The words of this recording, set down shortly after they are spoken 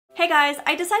Hey guys,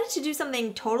 I decided to do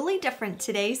something totally different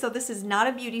today, so this is not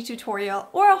a beauty tutorial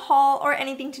or a haul or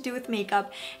anything to do with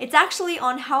makeup. It's actually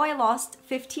on how I lost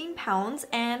 15 pounds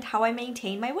and how I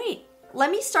maintain my weight.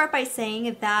 Let me start by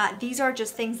saying that these are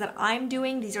just things that I'm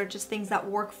doing, these are just things that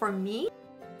work for me.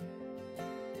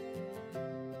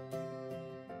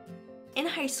 In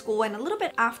high school and a little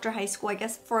bit after high school, I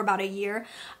guess for about a year,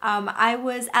 I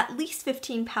was at least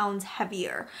 15 pounds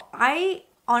heavier. I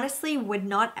honestly would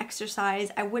not exercise.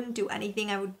 I wouldn't do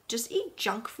anything. I would just eat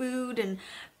junk food and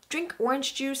drink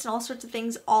orange juice and all sorts of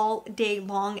things all day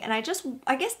long, and I guess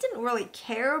didn't really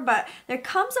care. But there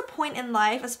comes a point in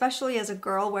life, especially as a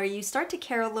girl, where you start to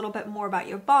care a little bit more about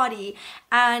your body.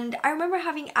 And I remember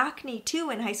having acne too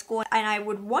in high school, and I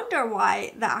would wonder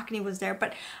why the acne was there.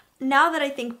 But now that I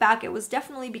think back, it was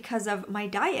definitely because of my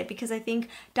diet, because I think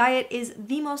diet is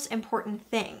the most important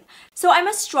thing. So I'm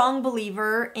a strong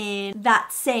believer in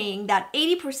that saying that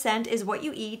 80% is what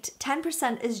you eat,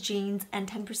 10% is genes, and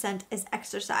 10% is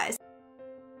exercise.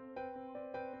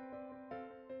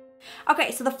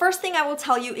 Okay, so the first thing I will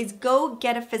tell you is go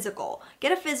get a physical.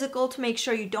 Get a physical to make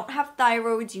sure you don't have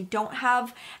thyroids, you don't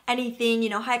have anything,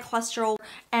 high cholesterol.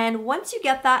 And once you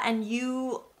get that and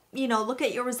you look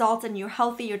at your results and you're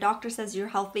healthy, your doctor says you're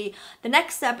healthy, the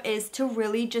next step is to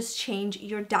really just change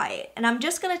your diet. And I'm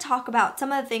just gonna talk about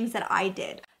some of the things that I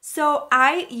did. So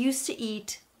I used to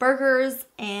eat burgers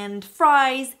and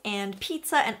fries and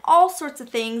pizza and all sorts of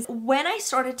things. When I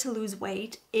started to lose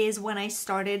weight is when I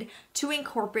started to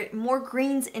incorporate more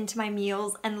greens into my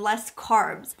meals and less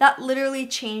carbs. That literally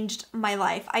changed my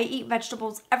life. I eat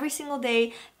vegetables every single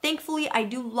day. Thankfully, I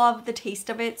do love the taste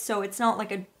of it, so it's not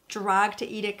like a drag to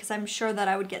eat it because I'm sure that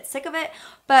I would get sick of it.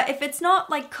 But if it's not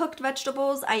like cooked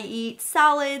vegetables, I eat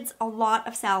salads, a lot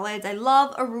of salads. I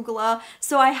love arugula,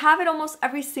 so I have it almost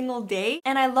every single day.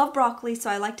 And I love broccoli, so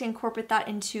I like to incorporate that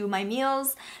into my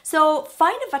meals. So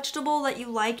find a vegetable that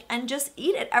you like and just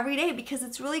eat it every day, because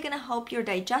it's really going to help your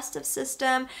digestive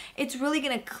system. It's really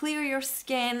going to clear your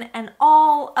skin and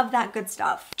all of that good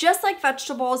stuff. Just like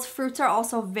vegetables, fruits are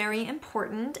also very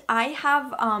important. I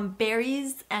have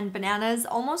berries and bananas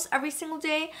almost every single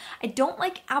day. I don't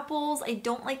like apples. I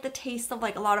don't like the taste of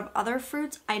like a lot of other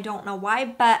fruits. I don't know why,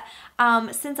 but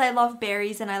since I love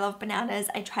berries and I love bananas,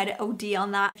 I try to OD on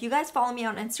that. If you guys follow me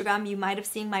on Instagram, you might have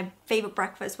seen my favorite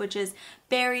breakfast, which is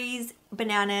berries,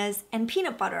 bananas, and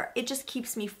peanut butter. It just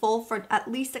keeps me full for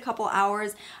at least a couple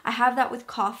hours. I have that with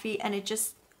coffee and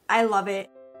I love it.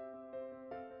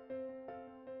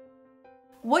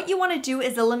 What you want to do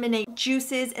is eliminate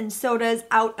juices and sodas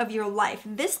out of your life.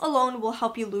 This alone will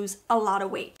help you lose a lot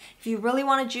of weight. If you really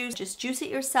want to juice, just juice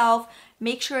it yourself.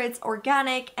 Make sure it's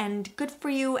organic and good for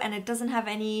you and it doesn't have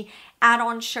any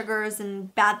add-on sugars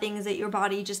and bad things that your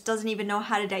body just doesn't even know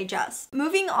how to digest.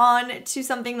 Moving on to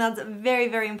something that's very,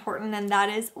 very important, and that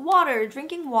is water.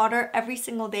 Drinking water every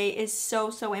single day is so,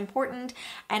 so important,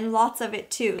 and lots of it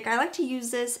too. I like to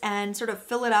use this and sort of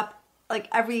fill it up like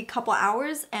every couple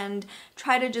hours and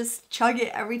try to just chug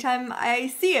it every time I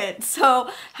see it.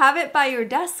 So have it by your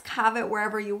desk, have it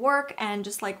wherever you work, and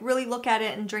just like really look at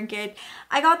it and drink it.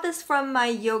 I got this from my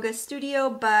yoga studio,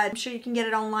 but I'm sure you can get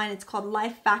it online. It's called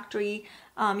Life Factory.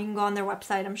 You can go on their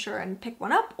website, I'm sure, and pick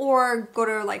one up, or go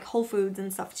to like Whole Foods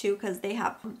and stuff too, because they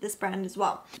have this brand as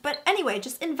well. But anyway,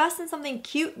 just invest in something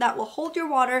cute that will hold your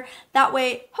water. That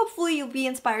way, hopefully you'll be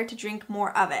inspired to drink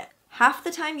more of it. Half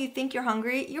the time you think you're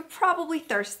hungry, you're probably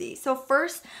thirsty. So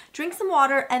first, drink some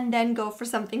water and then go for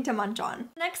something to munch on.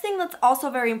 The next thing that's also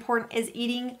very important is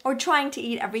eating or trying to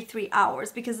eat every 3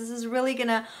 hours, because this is really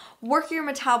gonna work your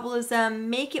metabolism,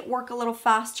 make it work a little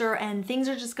faster, and things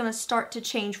are just gonna start to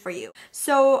change for you.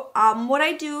 So what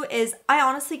I do is I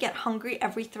honestly get hungry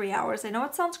every 3 hours. I know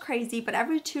it sounds crazy, but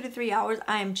every 2 to 3 hours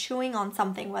I am chewing on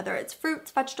something, whether it's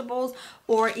fruits, vegetables,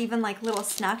 or even like little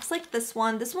snacks like this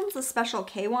one. This one's the Special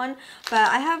K one. But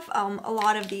I have a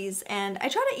lot of these, and I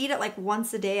try to eat it like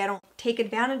once a day. I don't take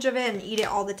advantage of it and eat it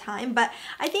all the time, but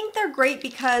I think they're great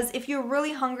because if you're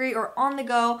really hungry or on the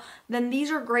go, then these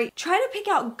are great. Try to pick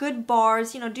out good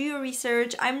bars, do your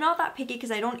research. I'm not that picky because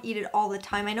I don't eat it all the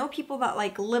time. I know people that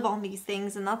like live on these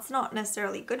things, and that's not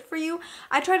necessarily good for you.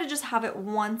 I try to just have it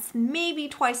once, maybe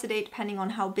twice a day, depending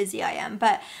on how busy I am.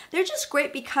 But they're just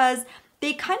great because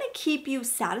they kind of keep you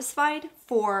satisfied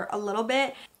for a little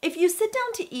bit. If you sit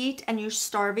down to eat and you're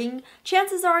starving,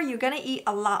 chances are you're gonna eat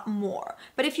a lot more.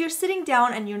 But if you're sitting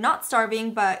down and you're not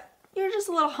starving, but you're just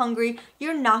a little hungry,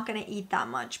 you're not gonna eat that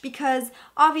much, because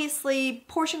obviously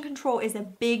portion control is a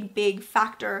big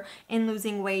factor in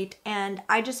losing weight. And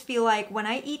I just feel like when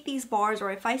I eat these bars,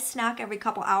 or if I snack every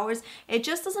couple hours, it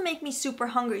just doesn't make me super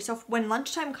hungry. So when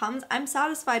lunchtime comes, I'm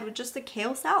satisfied with just a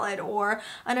kale salad or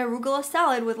an arugula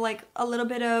salad with like a little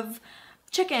bit of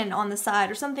chicken on the side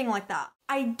or something like that.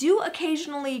 I do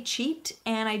occasionally cheat,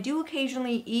 and I do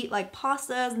occasionally eat like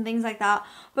pastas and things like that,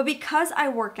 but because I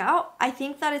work out, I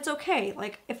think that it's okay.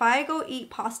 Like if I go eat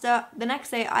pasta, the next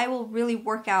day I will really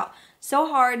work out so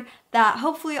hard that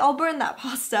hopefully I'll burn that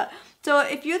pasta. So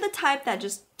if you're the type that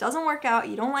just doesn't work out,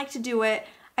 you don't like to do it,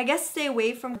 I guess stay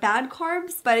away from bad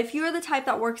carbs. But if you're the type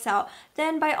that works out,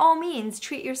 then by all means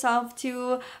treat yourself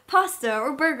to pasta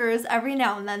or burgers every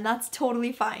now and then. That's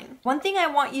totally fine. One thing I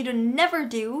want you to never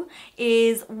do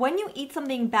is when you eat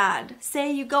something bad, say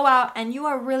you go out and you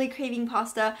are really craving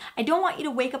pasta, I don't want you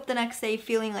to wake up the next day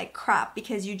feeling like crap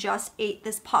because you just ate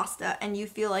this pasta and you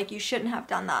feel like you shouldn't have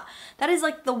done that. That is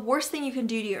like the worst thing you can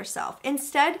do to yourself.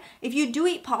 Instead, if you do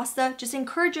eat pasta, just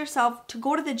encourage yourself to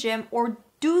go to the gym or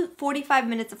do 45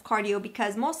 minutes of cardio,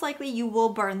 because most likely you will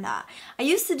burn that. I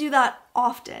used to do that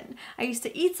often. I used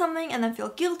to eat something and then feel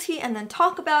guilty and then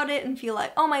talk about it and feel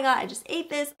like, oh my god, I just ate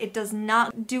this. It does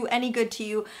not do any good to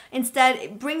you. Instead,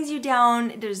 it brings you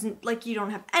down. There's like, you don't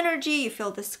have energy, you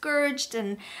feel discouraged,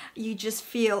 and you just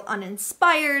feel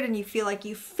uninspired, and you feel like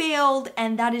you failed,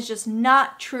 and that is just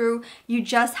not true. You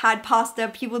just had pasta.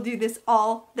 People do this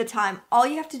all the time. All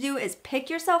you have to do is pick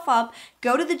yourself up,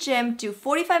 go to the gym, do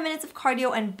 45 minutes of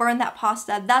cardio, and burn that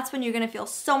pasta. That's when you're gonna feel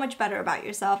so much better about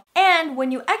yourself. And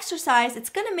when you exercise, it's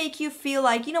gonna make you feel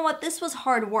like, you know what, this was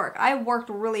hard work. I worked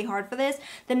really hard for this.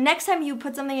 The next time you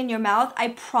put something in your mouth, I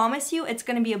promise you it's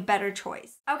gonna be a better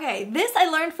choice. Okay, this I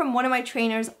learned from one of my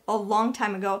trainers a long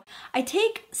time ago. I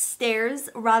take stairs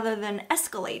rather than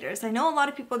escalators. I know a lot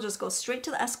of people just go straight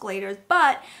to the escalators,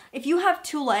 but if you have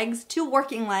two legs, two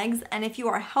working legs, and if you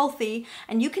are healthy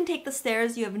and you can take the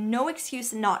stairs, you have no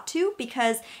excuse not to,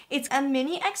 because it's a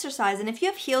mini exercise. And if you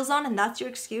have heels on and that's your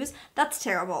excuse, that's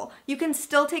terrible. You can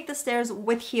still take the stairs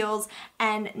with heels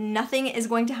and nothing is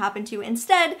going to happen to you.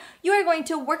 Instead, you are going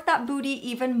to work that booty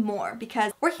even more,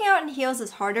 because working out in heels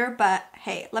is harder, but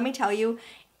hey, let me tell you,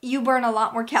 you burn a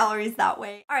lot more calories that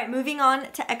way. All right, moving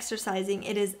on to exercising.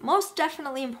 It is most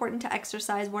definitely important to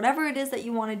exercise, whatever it is that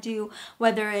you want to do,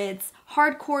 whether it's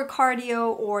hardcore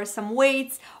cardio or some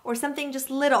weights or something just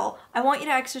little. I want you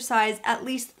to exercise at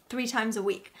least 3 times a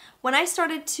week. When I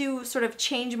started to sort of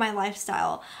change my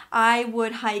lifestyle, I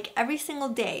would hike every single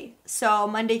day, so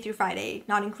Monday through Friday,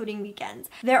 not including weekends.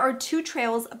 There are 2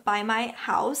 trails by my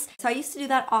house, so I used to do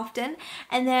that often.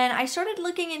 And then I started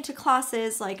looking into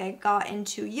classes, like I got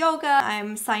into yoga.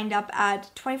 I'm signed up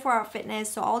at 24 Hour Fitness,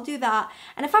 so I'll do that.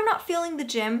 And if I'm not feeling the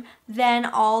gym, then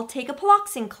I'll take a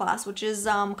piloxing class, which is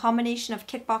a combination of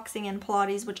kickboxing and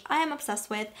Pilates, which I am obsessed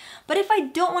with. But if I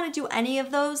don't want to do any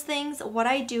of those things, what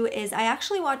I do is I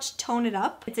actually watch Tone It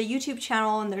Up. It's a YouTube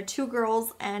channel and they're 2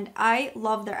 girls and I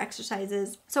love their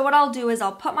exercises. So what I'll do is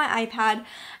I'll put my iPad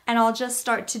and I'll just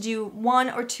start to do 1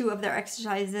 or 2 of their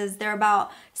exercises. They're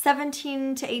about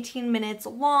 17 to 18 minutes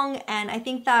long, and I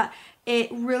think that it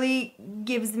really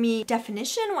gives me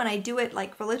definition when I do it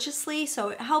like religiously, so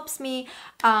it helps me.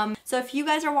 So if you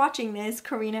guys are watching this,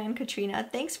 Karina and Katrina,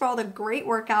 thanks for all the great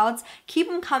workouts. Keep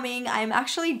them coming. I'm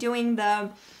actually doing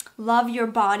the Love Your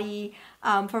Body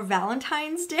for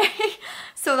Valentine's Day.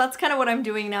 So that's kind of what I'm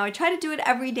doing now. I try to do it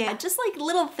every day. Just like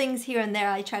little things here and there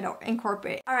I try to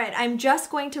incorporate. All right, I'm just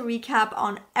going to recap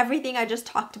on everything I just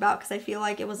talked about because I feel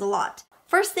like it was a lot.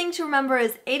 First thing to remember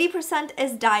is 80%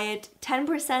 is diet,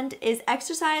 10% is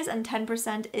exercise, and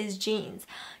 10% is genes.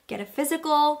 Get a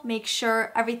physical, make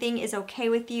sure everything is okay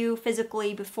with you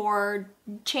physically before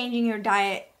changing your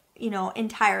diet,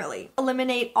 entirely.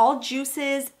 Eliminate all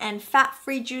juices and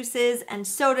fat-free juices and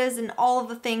sodas and all of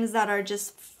the things that are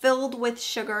just filled with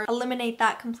sugar. Eliminate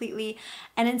that completely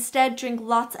and instead drink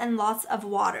lots and lots of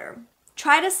water.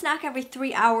 Try to snack every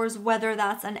 3 hours, whether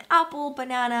that's an apple,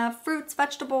 banana, fruits,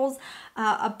 vegetables,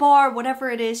 a bar, whatever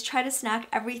it is. Try to snack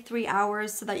every 3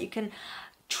 hours so that you can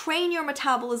train your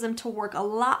metabolism to work a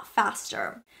lot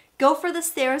faster. Go for the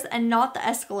stairs and not the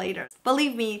escalators.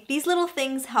 Believe me, these little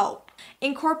things help.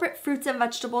 Incorporate fruits and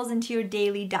vegetables into your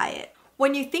daily diet.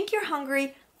 When you think you're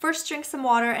hungry, first drink some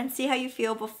water and see how you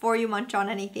feel before you munch on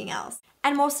anything else.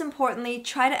 And most importantly,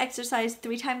 try to exercise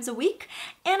 3 times a week.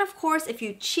 And of course, if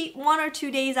you cheat 1 or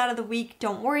 2 days out of the week,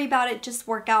 don't worry about it. Just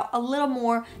work out a little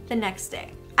more the next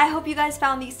day. I hope you guys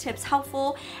found these tips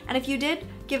helpful. And if you did,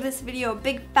 give this video a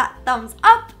big fat thumbs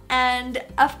up. And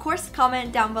of course,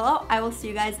 comment down below. I will see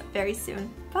you guys very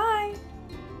soon. Bye.